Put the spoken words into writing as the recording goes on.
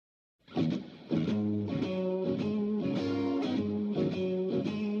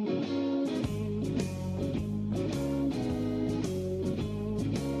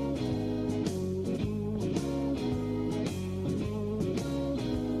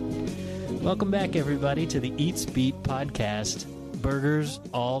Welcome back, everybody, to the Eats Beat podcast. Burgers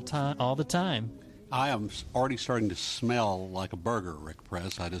all the time. I am already starting to smell like a burger, Rick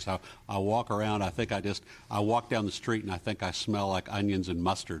Press. I walk around. I walk down the street and I think I smell like onions and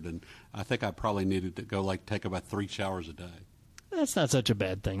mustard. And I think I probably needed to go take about 3 showers a day. That's not such a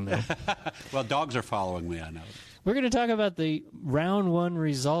bad thing, though. Well, dogs are following me, I know. We're going to talk about the round one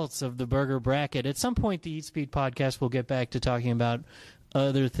results of the burger bracket. At some point, the Eat Speed podcast will get back to talking about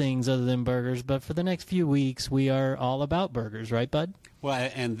other things other than burgers, but for the next few weeks, we are all about burgers, right, Bud?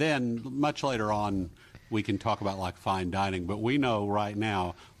 Well, and then much later on, we can talk about fine dining, but we know right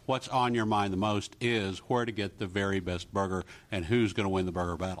now what's on your mind the most is where to get the very best burger and who's going to win the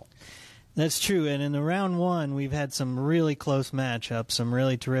burger battle. That's true, and in the round one, we've had some really close matchups, some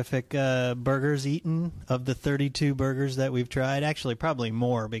really terrific burgers eaten of the 32 burgers that we've tried. Actually, probably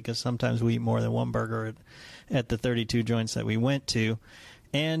more, because sometimes we eat more than one burger at the 32 joints that we went to.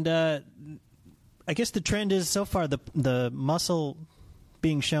 And I guess the trend is, so far, the muscle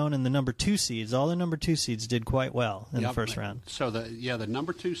being shown in the number 2 seeds. All the number 2 seeds did quite well in the first round. So, the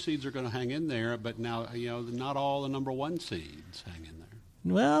number 2 seeds are going to hang in there, but now, not all the number 1 seeds hang in there.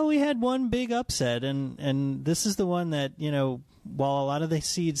 Well, we had one big upset, and this is the one that, while a lot of the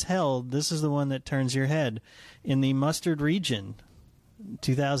seeds held, this is the one that turns your head. In the mustard region,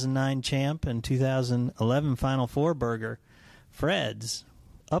 2009 champ and 2011 Final Four burger, Fred's,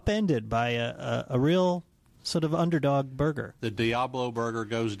 upended by a real sort of underdog burger. The Diablo burger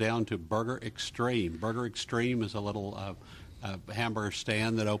goes down to Burger Extreme. Burger Extreme is a little hamburger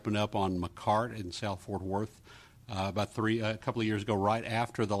stand that opened up on McCart in South Fort Worth a couple of years ago, right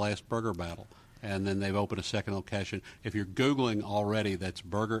after the last burger battle. And then they've opened a second location. If you're Googling already, that's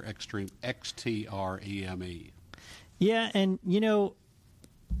Burger Extreme, Xtreme. Yeah, and,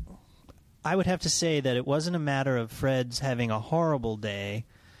 I would have to say that it wasn't a matter of Fred's having a horrible day,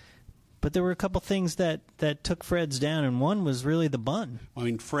 but there were a couple things that took Fred's down, and one was really the bun. I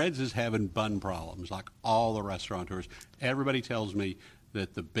mean, Fred's is having bun problems, like all the restaurateurs. Everybody tells me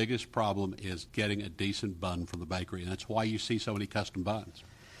that the biggest problem is getting a decent bun from the bakery, and that's why you see so many custom buns.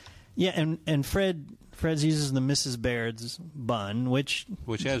 Yeah, and Fred's uses the Mrs. Baird's bun, which,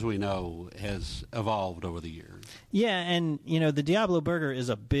 as we know, has evolved over the years. Yeah, and the Diablo burger is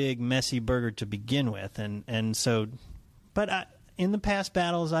a big, messy burger to begin with, and so, but in the past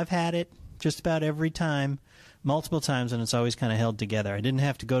battles, I've had it just about every time, multiple times, and it's always kind of held together. I didn't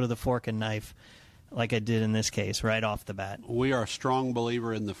have to go to the fork and knife like I did in this case, right off the bat. We are a strong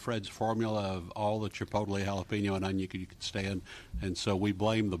believer in the Fred's formula of all the chipotle, jalapeno, and onion you could stand, and so we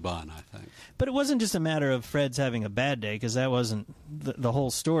blame the bun, I think. But it wasn't just a matter of Fred's having a bad day, because that wasn't the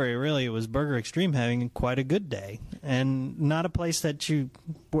whole story. Really, it was Burger Extreme having quite a good day, and not a place that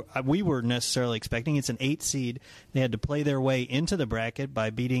we were necessarily expecting. It's an 8 seed. They had to play their way into the bracket by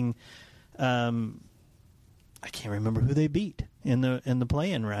beating I can't remember who they beat in the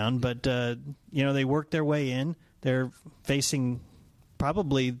play-in round, but they worked their way in. They're facing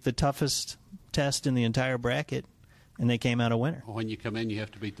probably the toughest test in the entire bracket, and they came out a winner. When you come in, you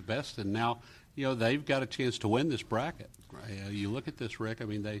have to beat the best, and now they've got a chance to win this bracket. You look at this, Rick. I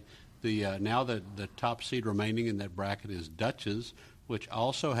mean, now the top seed remaining in that bracket is Dutch's, which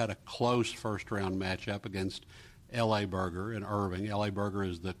also had a close first-round matchup against L.A. Burger in Irving. L.A. Burger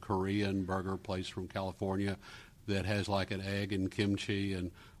is the Korean burger place from California that has like an egg and kimchi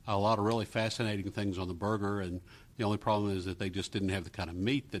and a lot of really fascinating things on the burger. And the only problem is that they just didn't have the kind of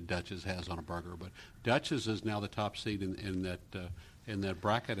meat that Dutch's has on a burger. But Dutch's is now the top seed in that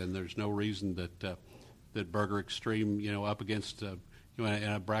bracket, and there's no reason that Burger Extreme, up against in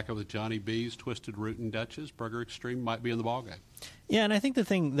a bracket with Johnny B's, Twisted Root, and Dutch's, Burger Extreme might be in the ballgame. Yeah, and I think the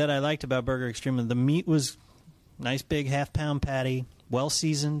thing that I liked about Burger Extreme, the meat was nice big half-pound patty,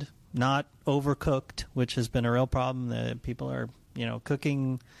 well-seasoned, not overcooked, which has been a real problem. People are,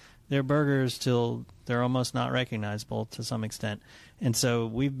 cooking their burgers till they're almost not recognizable to some extent. And so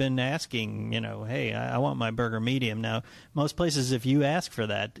we've been asking, hey, I want my burger medium. Now, most places, if you ask for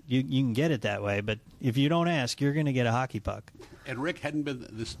that, you can get it that way. But if you don't ask, you're going to get a hockey puck. And Rick, hadn't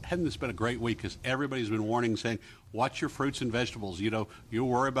this been a great week? Because everybody's been warning, saying, watch your fruits and vegetables. You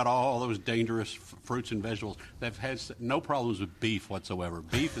worry about all those dangerous fruits and vegetables. They've had no problems with beef whatsoever.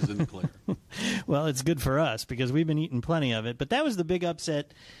 Beef is in the clear. Well, it's good for us because we've been eating plenty of it. But that was the big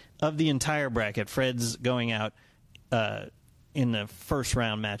upset of the entire bracket. Fred's going out in the first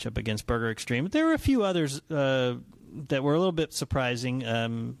round matchup against Burger Extreme. But there were a few others that were a little bit surprising.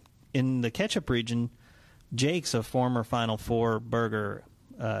 In the ketchup region, Jake's, a former Final Four burger,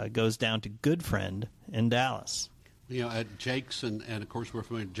 goes down to Good Friend in Dallas. Jake's and of course we're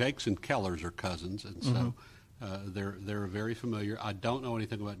familiar. Jake's and Keller's are cousins, and so They're very familiar. I don't know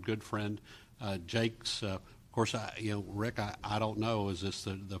anything about Good Friend. Jake's. Of course, Rick, I don't know. Is this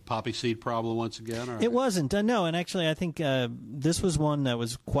the poppy seed problem once again? Or? It wasn't. No, and actually, I think this was one that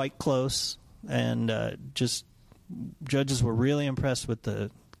was quite close, and just judges were really impressed with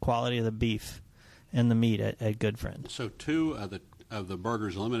the quality of the beef and the meat at Good Friend. So two of the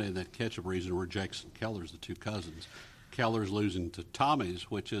burgers eliminated that ketchup reason were Jake's and Keller's, the two cousins. Keller's losing to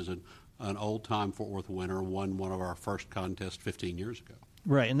Tommy's, which is an old-time Fort Worth winner, won one of our first contests 15 years ago.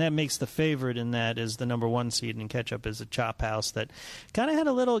 Right, and that makes the favorite in that is the number one seed, and ketchup is a Chop House that kind of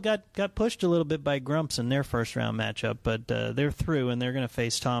had got pushed a little bit by Grumps in their first round matchup, but they're through and they're going to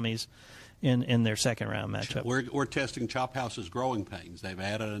face Tommy's in their second round matchup. We're testing Chop House's growing pains. They've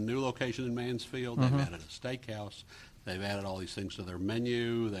added a new location in Mansfield. They've added a steakhouse. They've added all these things to their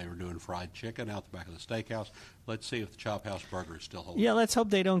menu. They were doing fried chicken out the back of the steakhouse. Let's see if the Chop House burger is still holding. Yeah, let's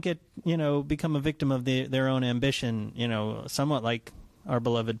hope they don't become a victim of their own ambition. Somewhat like our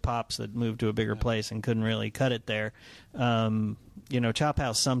beloved Pops that moved to a bigger place and couldn't really cut it there. Chop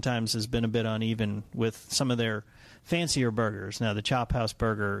House sometimes has been a bit uneven with some of their fancier burgers. Now, the Chop House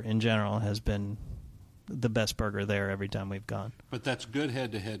burger in general has been the best burger there every time we've gone. But that's good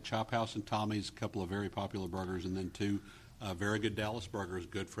head-to-head. Chop House and Tommy's, a couple of very popular burgers, and then two very good Dallas burgers,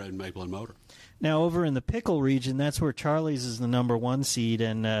 Good Friend, Maple and Motor. Now, over in the pickle region, that's where Charlie's is the number one seed,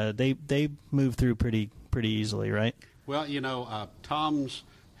 and they move through pretty easily, right? Well, Tom's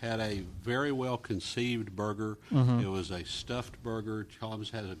had a very well-conceived burger. It was a stuffed burger. Tom's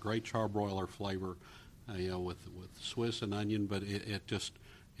has a great charbroiler flavor, with Swiss and onion, but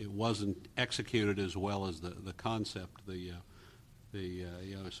it wasn't executed as well as the concept.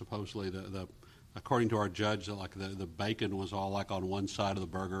 Supposedly according to our judge, the bacon was all like on one side of the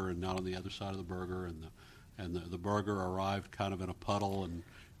burger and not on the other side of the burger, and the burger arrived kind of in a puddle. And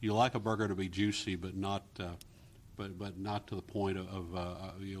you like a burger to be juicy, but not not to the point of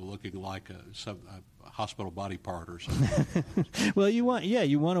looking like a hospital body part or something. Well, you want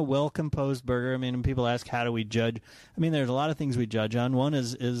a well-composed burger. I mean, when people ask how do we judge, I mean, there's a lot of things we judge on. One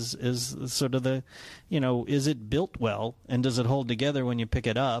is sort of the, is it built well and does it hold together when you pick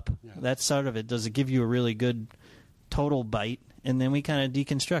it up? Yeah. That's sort of it. Does it give you a really good total bite? And then we kind of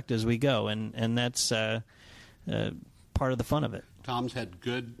deconstruct as we go, and that's part of the fun of it. Tom's had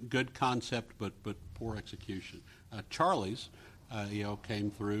good concept, but poor execution. Charlie's,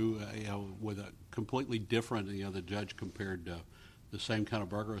 came through, with a completely different. The judge compared the same kind of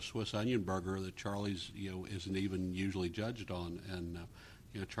burger, a Swiss onion burger, that Charlie's, isn't even usually judged on,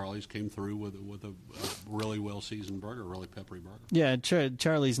 and Charlie's came through with a really well seasoned burger, a really peppery burger. Yeah,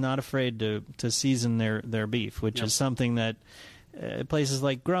 Charlie's not afraid to season their beef, which is something that. Places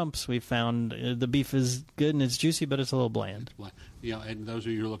like Grumps, we found the beef is good and it's juicy, but it's a little bland. And those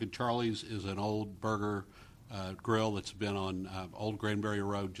of you who are looking, Charlie's is an old burger grill that's been on Old Granbury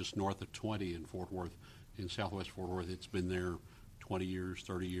Road, just north of 20 in Fort Worth, in Southwest Fort Worth. It's been there 20 years,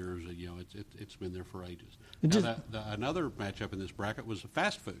 30 years. It's been there for ages. Another matchup in this bracket was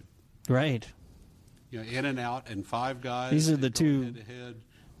fast food. Right. In-N-Out and Five Guys. These are the two head-to-head.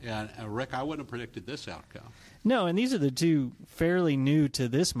 And Rick, I wouldn't have predicted this outcome. No, and these are the two fairly new to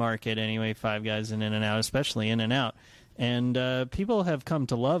this market anyway, Five Guys and In-N-Out, especially In-N-Out. And people have come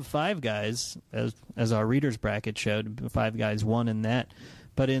to love Five Guys, as our readers' bracket showed. Five Guys won in that.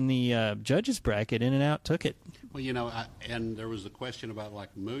 But in the judges' bracket, In-N-Out took it. Well, and there was the question about like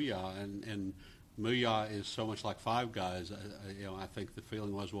Mooyah, and Mooyah is so much like Five Guys. I think the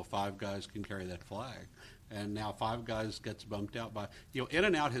feeling was, well, Five Guys can carry that flag. And now Five Guys gets bumped out by,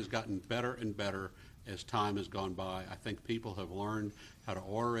 In-N-Out has gotten better and better as time has gone by. I think people have learned how to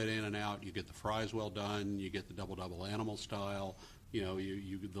order it In-N-Out. You get the fries well done. You get the double animal style. You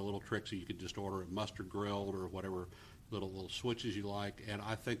the little tricks. You could just order it mustard grilled or whatever little switches you like. And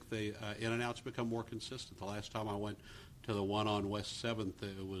I think the In-N-Out's become more consistent. The last time I went to the one on West 7th,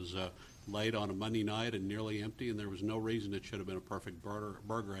 it was late on a Monday night and nearly empty, and there was no reason it should have been a perfect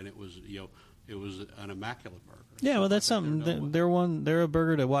burger, and it was it was an immaculate burger. Yeah, well, that's something. They're a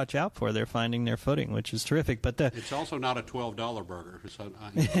burger to watch out for. They're finding their footing, which is terrific. But it's also not a $12 burger. So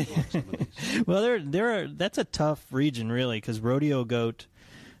like some of these. Well, that's a tough region really, because Rodeo Goat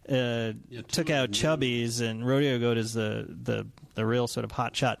took out Chubby's, and Rodeo Goat is the real sort of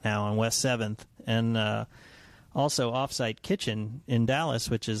hot shot now on West 7th, and also Offsite Kitchen in Dallas,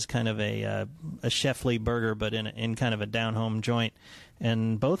 which is kind of a chefly burger, but in kind of a down-home joint.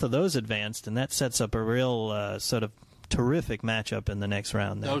 And both of those advanced, and that sets up a real sort of terrific matchup in the next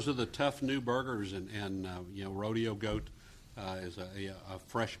round. Those are the tough new burgers, and Rodeo Goat is a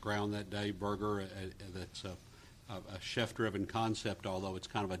fresh ground that day burger that's a chef-driven concept, although it's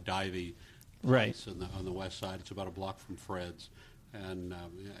kind of a divey Right. place on the west side. It's about a block from Fred's, and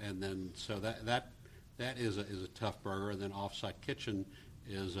then so that is a tough burger. And then Offsite Kitchen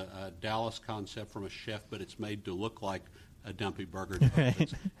is a Dallas concept from a chef, but it's made to look like a dumpy burger.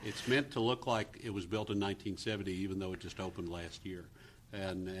 Right. It's meant to look like it was built in 1970, even though it just opened last year.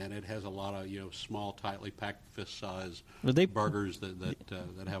 And it has a lot of small, tightly packed fist size burgers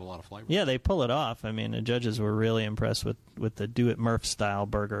that have a lot of flavor. Yeah, they pull it off. I mean, the judges were really impressed with the Do It Murph style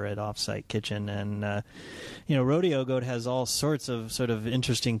burger at Offsite Kitchen, and Rodeo Goat has all sorts of sort of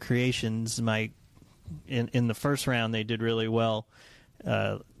interesting creations. In the first round they did really well.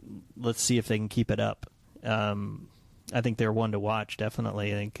 Let's see if they can keep it up. I think they're one to watch,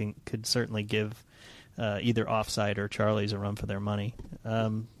 definitely, and could certainly give either Offsite or Charlie's a run for their money.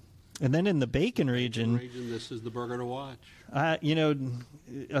 And then in the bacon region, this is the burger to watch.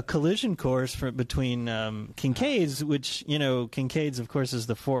 A collision course between Kincaid's, which Kincaid's, of course, is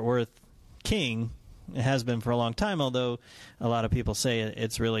the Fort Worth king. It has been for a long time, although a lot of people say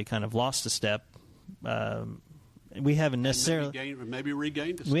it's really kind of lost a step. We haven't necessarily maybe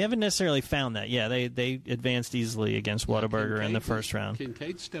regained a step. We haven't necessarily found that. Yeah, they advanced easily against Whataburger in the first round.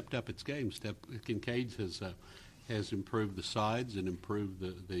 Kincaid stepped up its game. Kincaid's has improved the sides and improved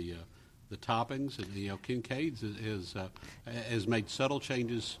the toppings, and Kincaid's has made subtle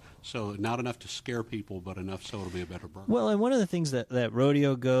changes, so not enough to scare people, but enough so it'll be a better burger. Well, and one of the things that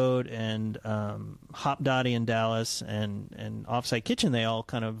Rodeo Goat and Hop Dottie in Dallas and Offsite Kitchen, they all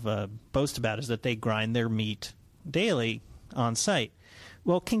kind of boast about is that they grind their meat daily on site.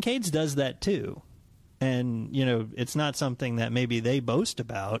 Well, Kincaid's does that too, and it's not something that maybe they boast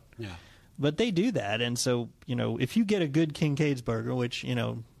about. Yeah. But they do that, and so if you get a good Kincaid's burger, which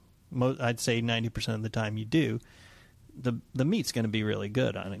I'd say 90% of the time you do, the meat's going to be really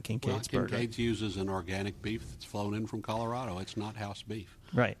good on a Kincaid's burger. Kincaid's uses an organic beef that's flown in from Colorado. It's not house beef,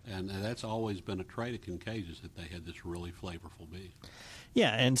 right? And that's always been a trait of Kincaid's, is that they had this really flavorful beef.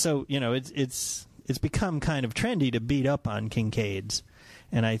 Yeah, and so it's become kind of trendy to beat up on Kincaid's.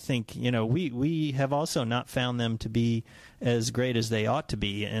 And I think, we have also not found them to be as great as they ought to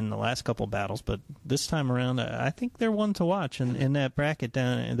be in the last couple battles. But this time around, I think they're one to watch. And in that bracket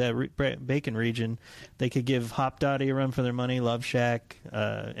down in that bacon region, they could give Hop Dottie a run for their money. Love Shack,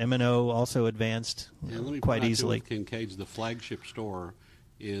 M&O also advanced quite easily. Kincaid's, the flagship store,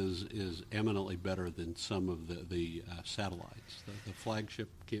 is eminently better than some of the satellites. The flagship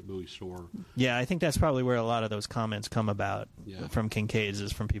Kit Bowie store. Yeah, I think that's probably where a lot of those comments come about from Kincaid's,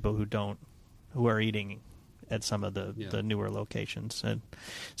 is from people who are eating at some of the newer locations. And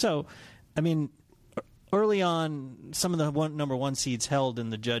so, I mean, early on, some of the number one seeds held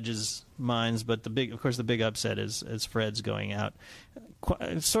in the judges' minds, but the big upset is Fred's going out.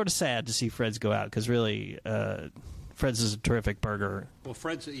 It's sort of sad to see Fred's go out, because really, Fred's is a terrific burger. Well,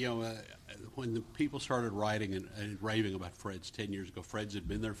 Fred's, when the people started writing and raving about Fred's 10 years ago, Fred's had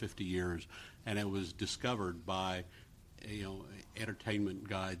been there 50 years, and it was discovered by, entertainment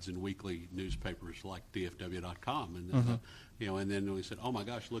guides and weekly newspapers like DFW.com. And, and then we said, oh, my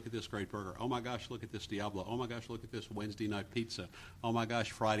gosh, look at this great burger. Oh, my gosh, look at this Diablo. Oh, my gosh, look at this Wednesday night pizza. Oh, my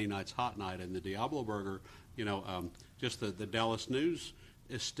gosh, Friday night's hot night. And the Diablo burger, just the Dallas News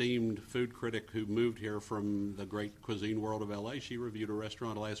esteemed food critic who moved here from the great cuisine world of L.A., she reviewed a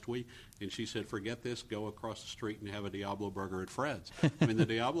restaurant last week, and she said, forget this, go across the street and have a Diablo burger at Fred's. I mean, the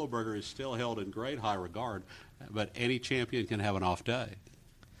Diablo burger is still held in great high regard, but any champion can have an off day.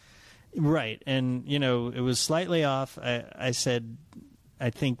 Right, and, it was slightly off. I said, I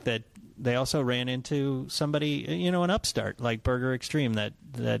think that they also ran into somebody, an upstart like Burger Extreme, that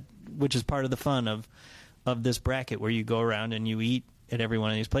which is part of the fun of this bracket, where you go around and you eat at every one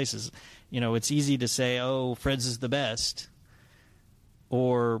of these places. It's easy to say, oh, Fred's is the best,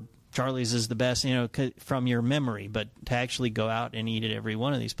 or Charlie's is the best, from your memory, but to actually go out and eat at every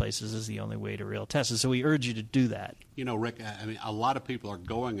one of these places is the only way to real test it. So we urge you to do that. Rick, I mean, a lot of people are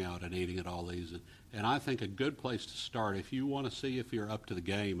going out and eating at all these, and I think a good place to start, if you want to see if you're up to the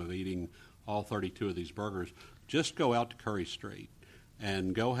game of eating all 32 of these burgers, just go out to Curry Street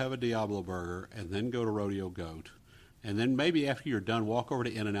and go have a Diablo burger, and then go to Rodeo Goat. And then maybe after you're done, walk over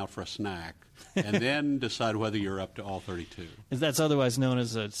to In-N-Out for a snack, and then decide whether you're up to all 32. That's otherwise known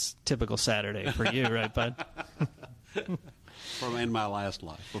as a typical Saturday for you, right, bud? From in my last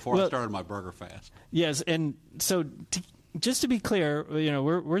life, before I started my burger fast. Yes, and so just to be clear,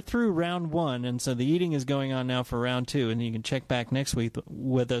 we're through round 1, and so the eating is going on now for round 2, and you can check back next week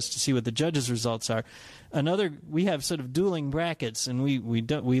with us to see what the judges' results are. We have sort of dueling brackets, and we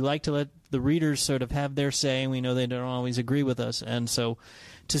like to let the readers sort of have their say, and we know they don't always agree with us, and so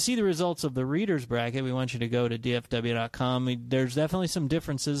to see the results of the readers' bracket, we want you to go to DFW.com. There's definitely some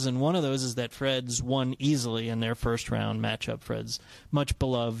differences, and one of those is that Fred's won easily in their first round matchup. Fred's much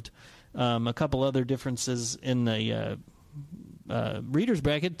beloved. A couple other differences in the readers'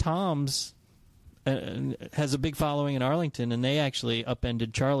 bracket. Tom's has a big following in Arlington, and they actually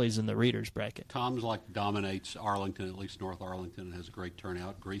upended Charlie's in the readers' bracket. Tom's dominates Arlington, at least North Arlington, and has a great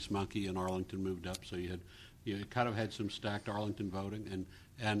turnout. Grease Monkey in Arlington moved up, so you kind of had some stacked Arlington voting,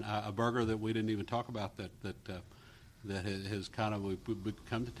 and a burger that we didn't even talk about that has kind of we've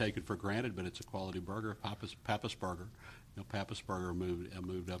come to take it for granted, but it's a quality burger, Pappas Burger. Pappas Burger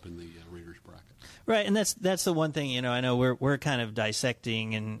moved up in the readers' bracket. Right, and that's the one thing. I know we're kind of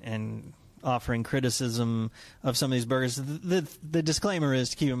dissecting and offering criticism of some of these burgers. The disclaimer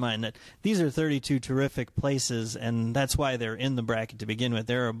is to keep in mind that these are 32 terrific places, and that's why they're in the bracket to begin with.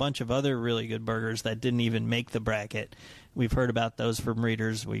 There are a bunch of other really good burgers that didn't even make the bracket. We've heard about those from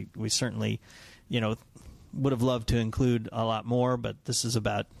readers. We certainly, would have loved to include a lot more, but this is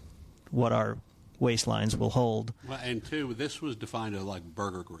about what our waistlines will hold. Well, and two, this was defined as like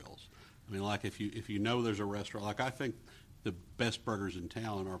burger grills. I mean, like if you know there's a restaurant, like I think the best burgers in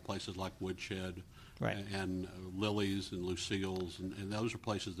town are places like Woodshed, right, and Lily's and Lucille's, and those are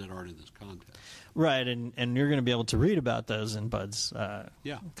places that aren't in this contest. Right, and you're going to be able to read about those in Bud's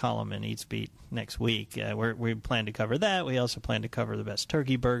column in Eats Beat next week. We plan to cover that. We also plan to cover the best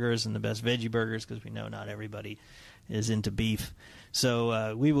turkey burgers and the best veggie burgers, because we know not everybody is into beef.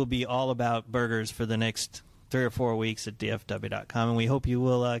 So we will be all about burgers for the next 3 or 4 weeks at DFW.com, and we hope you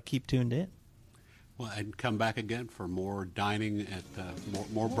will keep tuned in. Well, and come back again for more dining at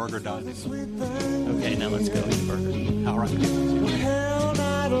more burger dining. Okay, now let's go eat a burger. All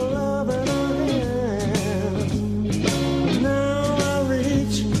right.